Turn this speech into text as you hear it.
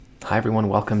Hi everyone,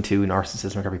 welcome to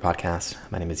Narcissism Recovery Podcast.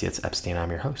 My name is Yitz Epstein.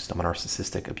 I'm your host. I'm a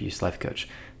narcissistic abuse life coach.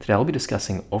 Today I'll be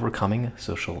discussing overcoming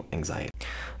social anxiety.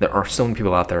 There are so many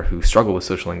people out there who struggle with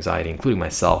social anxiety, including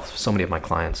myself, so many of my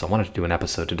clients. So I wanted to do an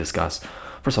episode to discuss,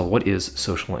 first of all, what is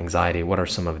social anxiety? What are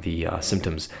some of the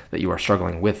symptoms that you are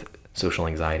struggling with social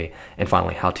anxiety? And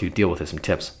finally, how to deal with it, some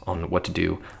tips on what to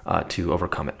do to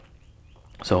overcome it.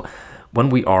 So when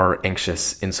we are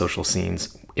anxious in social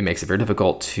scenes, it makes it very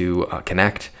difficult to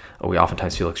connect. We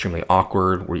oftentimes feel extremely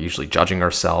awkward. We're usually judging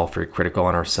ourselves, very critical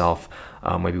on ourselves.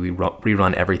 Maybe we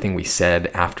rerun everything we said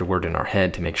afterward in our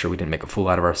head to make sure we didn't make a fool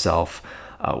out of ourselves.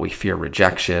 We fear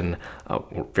rejection.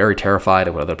 We're very terrified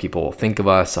of what other people will think of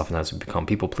us. Oftentimes we become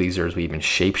people pleasers. We even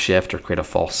shapeshift or create a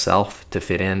false self to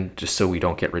fit in just so we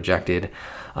don't get rejected.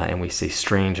 And we say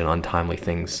strange and untimely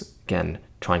things. Again,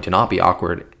 trying to not be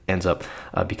awkward ends up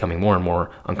becoming more and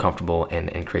more uncomfortable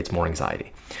and creates more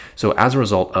anxiety. So as a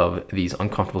result of these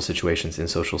uncomfortable situations in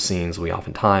social scenes, we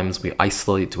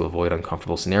isolate to avoid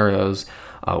uncomfortable scenarios.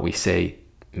 We say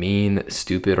mean,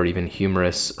 stupid, or even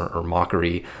humorous or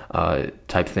mockery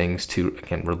type things to,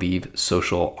 again, relieve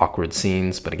social awkward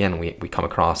scenes. But again, we come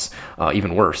across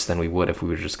even worse than we would if we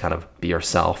would just kind of be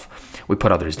ourselves. We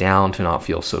put others down to not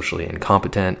feel socially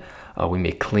incompetent. We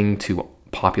may cling to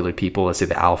popular people, let's say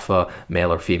the alpha,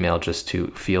 male or female, just to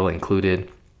feel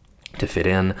included, to fit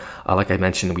in. Like I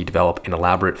mentioned, we develop an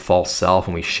elaborate false self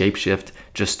and we shapeshift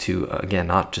just to, again,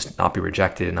 not be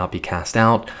rejected and not be cast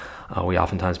out. We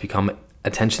oftentimes become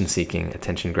attention-seeking,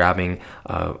 attention-grabbing,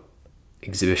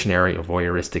 exhibitionary or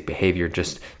voyeuristic behavior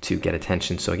just to get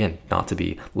attention. So again, not to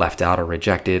be left out or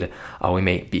rejected. We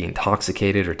may be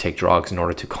intoxicated or take drugs in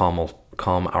order to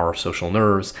calm our social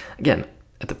nerves. Again,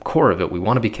 at the core of it, we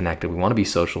want to be connected, we want to be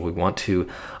social, we want to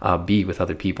be with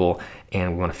other people,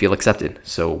 and we want to feel accepted.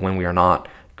 So when we are not,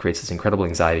 it creates this incredible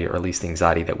anxiety, or at least the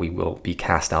anxiety that we will be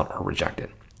cast out or rejected.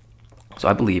 So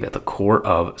I believe at the core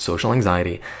of social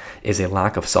anxiety is a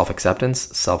lack of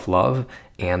self-acceptance, self-love,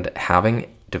 and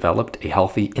having developed a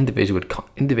healthy,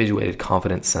 individuated,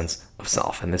 confident sense of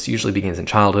self. And this usually begins in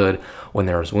childhood when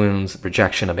there's wounds,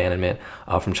 rejection, abandonment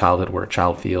from childhood, where a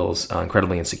child feels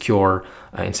incredibly insecure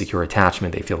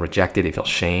attachment. They feel rejected, they feel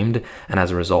shamed, and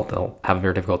as a result, they'll have a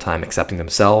very difficult time accepting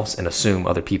themselves and assume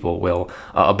other people will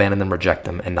abandon them, reject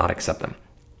them, and not accept them.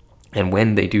 And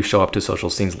when they do show up to social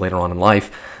scenes later on in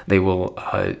life, they will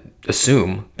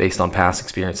assume, based on past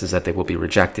experiences, that they will be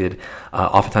rejected.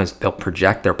 Oftentimes, they'll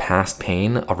project their past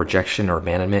pain of rejection or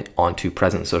abandonment onto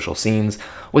present social scenes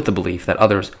with the belief that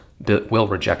others will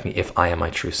reject me if I am my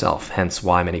true self. Hence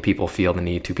why many people feel the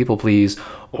need to people please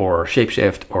or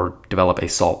shapeshift or develop a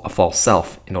false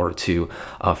self in order to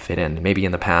fit in. Maybe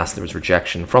in the past there was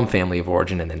rejection from family of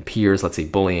origin and then peers, let's say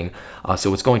bullying.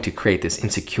 So it's going to create this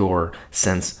insecure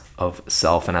sense of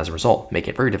self, and as a result, make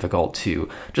it very difficult to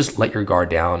just let your guard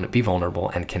down, be vulnerable,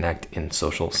 and connect in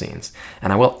social scenes.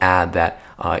 And I will add that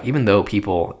even though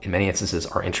people in many instances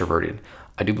are introverted,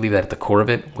 I do believe that at the core of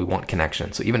it, we want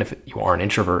connection. So even if you are an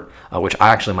introvert, which I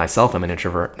actually myself am an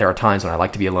introvert, there are times when I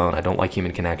like to be alone. I don't like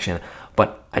human connection,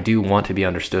 but I do want to be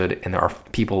understood. And there are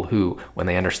people who, when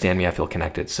they understand me, I feel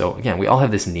connected. So again, we all have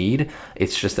this need.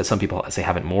 It's just that some people say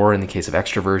have it more in the case of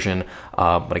extroversion.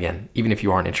 But again, even if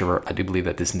you are an introvert, I do believe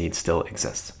that this need still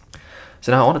exists.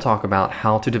 So now I want to talk about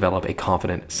how to develop a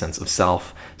confident sense of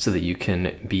self so that you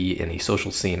can be in a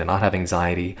social scene and not have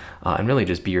anxiety and really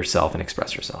just be yourself and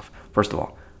express yourself. First of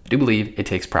all, I do believe it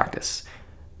takes practice.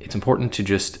 It's important to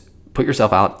just put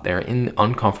yourself out there in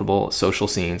uncomfortable social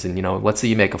scenes. And, let's say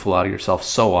you make a fool out of yourself,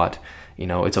 so what?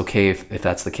 It's okay if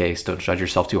that's the case. Don't judge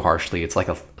yourself too harshly. It's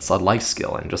a life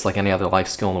skill. And just like any other life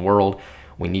skill in the world,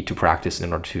 we need to practice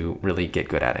in order to really get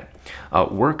good at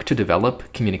it. Work to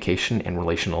develop communication and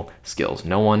relational skills.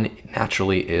 No one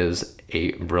naturally is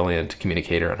a brilliant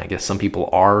communicator, and I guess some people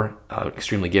are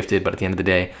extremely gifted, but at the end of the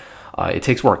day, it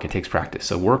takes work, it takes practice.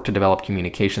 So work to develop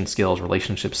communication skills,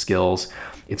 relationship skills.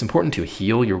 It's important to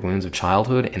heal your wounds of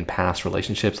childhood and past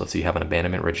relationships. Let's say you have an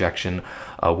abandonment, rejection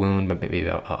wound, maybe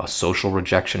a social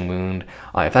rejection wound.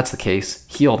 If that's the case,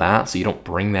 heal that so you don't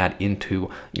bring that into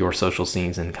your social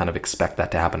scenes and kind of expect that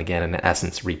to happen again, and in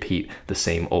essence repeat the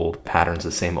same old patterns,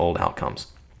 the same old outcomes.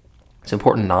 It's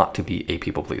important not to be a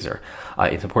people pleaser.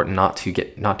 It's important not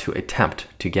to attempt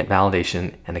to get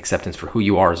validation and acceptance for who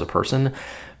you are as a person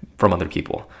from other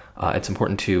people. It's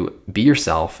important to be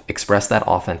yourself, express that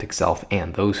authentic self,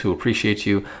 and those who appreciate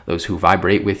you, those who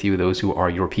vibrate with you, those who are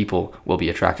your people will be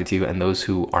attracted to you, and those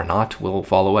who are not will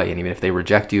fall away. And even if they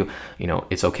reject you,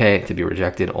 it's okay to be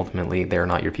rejected. Ultimately, they're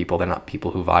not your people. They're not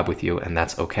people who vibe with you, and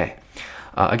that's okay.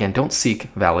 Again, don't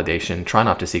seek validation. Try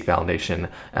not to seek validation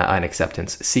and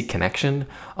acceptance. Seek connection.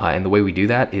 And the way we do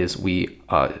that is we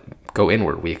go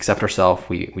inward. We accept ourselves,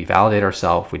 we validate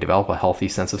ourselves, we develop a healthy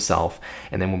sense of self,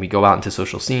 and then when we go out into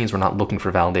social scenes, we're not looking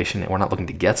for validation and we're not looking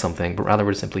to get something, but rather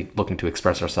we're simply looking to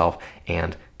express ourselves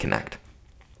and connect.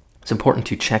 It's important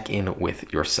to check in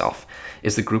with yourself.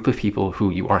 Is the group of people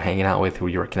who you are hanging out with, who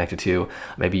you are connected to,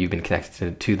 maybe you've been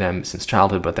connected to them since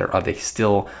childhood, but are they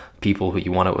still people who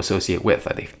you want to associate with?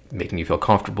 Are they making you feel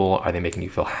comfortable? Are they making you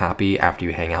feel happy after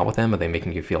you hang out with them? Are they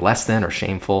making you feel less than or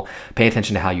shameful? Pay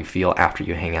attention to how you feel after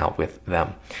you hang out with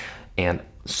them. And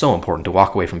so important to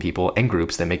walk away from people and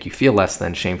groups that make you feel less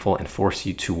than, shameful, and force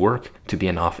you to work to be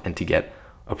enough and to get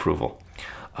approval.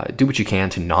 Do what you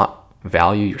can to not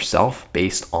value yourself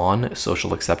based on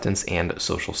social acceptance and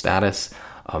social status.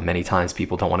 Many times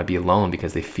people don't want to be alone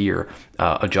because they fear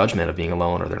a judgment of being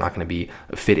alone, or they're not going to be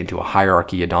fit into a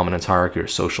hierarchy, a dominance hierarchy, or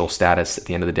social status. At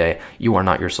the end of the day, you are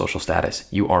not your social status.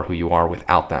 You are who you are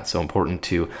without that. So important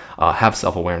to have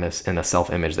self-awareness and a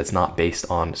self-image that's not based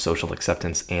on social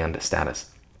acceptance and status.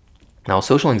 Now,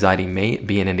 social anxiety may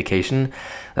be an indication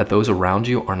that those around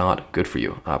you are not good for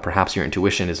you. Perhaps your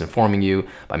intuition is informing you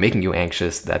by making you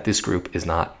anxious that this group is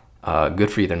not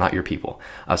good for you. They're not your people.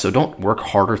 So don't work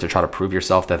harder to try to prove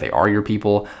yourself that they are your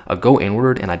people. Go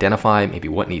inward and identify maybe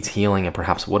what needs healing and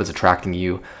perhaps what is attracting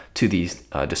you to these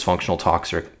dysfunctional,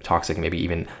 toxic, maybe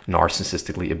even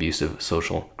narcissistically abusive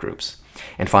social groups.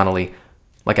 And finally,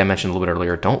 like I mentioned a little bit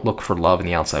earlier, don't look for love in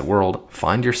the outside world.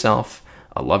 Find yourself,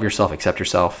 love yourself, accept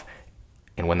yourself.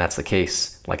 And when that's the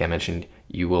case, like I mentioned,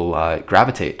 you will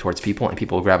gravitate towards people, and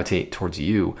people will gravitate towards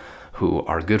you who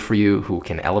are good for you, who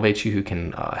can elevate you, who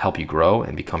can help you grow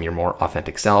and become your more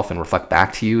authentic self and reflect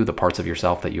back to you the parts of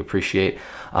yourself that you appreciate.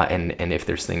 And if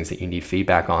there's things that you need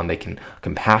feedback on, they can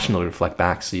compassionately reflect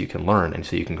back so you can learn and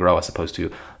so you can grow, as opposed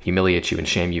to humiliate you and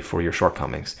shame you for your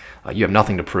shortcomings. You have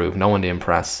nothing to prove, no one to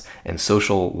impress, and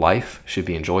social life should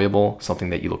be enjoyable, something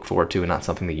that you look forward to and not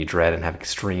something that you dread and have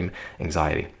extreme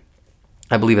anxiety.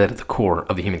 I believe that at the core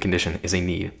of the human condition is a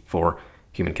need for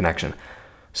human connection.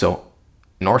 So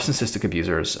narcissistic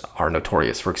abusers are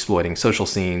notorious for exploiting social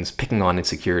scenes, picking on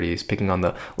insecurities, picking on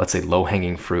the, let's say,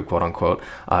 low-hanging fruit, quote unquote,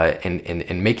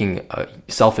 and making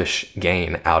selfish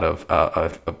gain out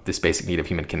of this basic need of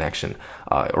human connection,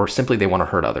 or simply they want to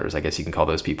hurt others. I guess you can call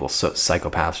those people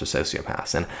psychopaths or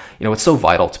sociopaths. And it's so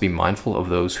vital to be mindful of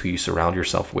those who you surround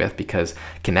yourself with, because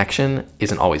connection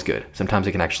isn't always good. Sometimes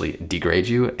it can actually degrade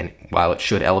you, and while it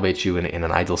should elevate you in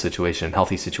an ideal situation,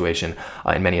 healthy situation,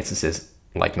 in many instances,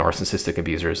 like narcissistic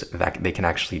abusers, that they can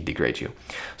actually degrade you.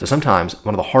 So sometimes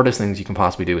one of the hardest things you can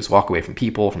possibly do is walk away from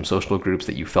people, from social groups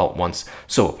that you felt once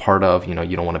so a part of. You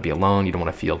don't want to be alone. You don't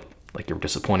want to feel like you're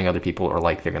disappointing other people or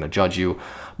like they're going to judge you.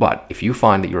 But if you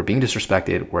find that you're being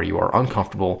disrespected, where you are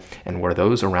uncomfortable, and where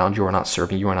those around you are not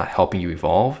serving you, are not helping you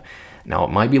evolve, now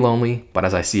it might be lonely, but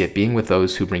as I see it, being with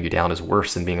those who bring you down is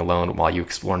worse than being alone while you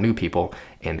explore new people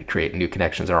and create new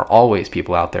connections. There are always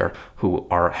people out there who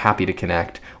are happy to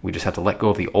connect. We just have to let go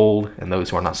of the old and those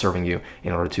who are not serving you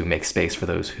in order to make space for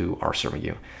those who are serving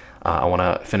you. I want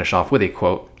to finish off with a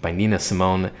quote by Nina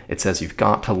Simone. It says, "You've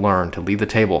got to learn to leave the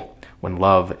table when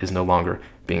love is no longer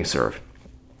being served."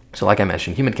 So like I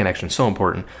mentioned, human connection is so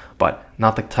important, but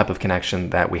not the type of connection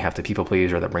that we have to people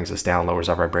please, or that brings us down, lowers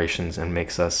our vibrations, and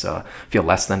makes us feel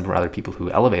less than, but rather people who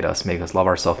elevate us, make us love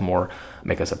ourselves more,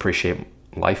 make us appreciate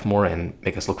life more, and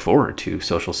make us look forward to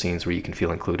social scenes where you can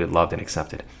feel included, loved, and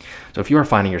accepted. So if you are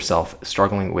finding yourself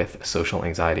struggling with social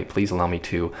anxiety, please allow me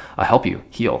to help you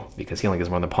heal, because healing is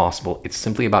more than possible. It's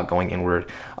simply about going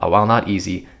inward. While not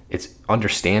easy, it's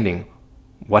understanding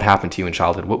what happened to you in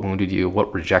childhood, what wounded you,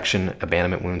 what rejection,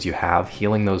 abandonment wounds you have,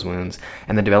 healing those wounds,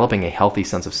 and then developing a healthy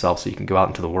sense of self so you can go out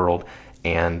into the world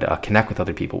and connect with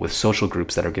other people, with social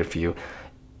groups that are good for you.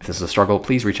 If this is a struggle,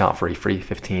 please reach out for a free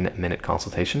 15-minute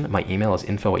consultation. My email is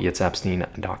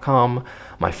info@yitzepstein.com.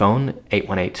 My phone,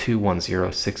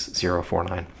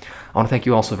 818-210-6049. I want to thank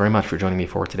you also very much for joining me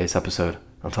for today's episode.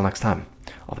 Until next time,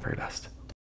 all the very best.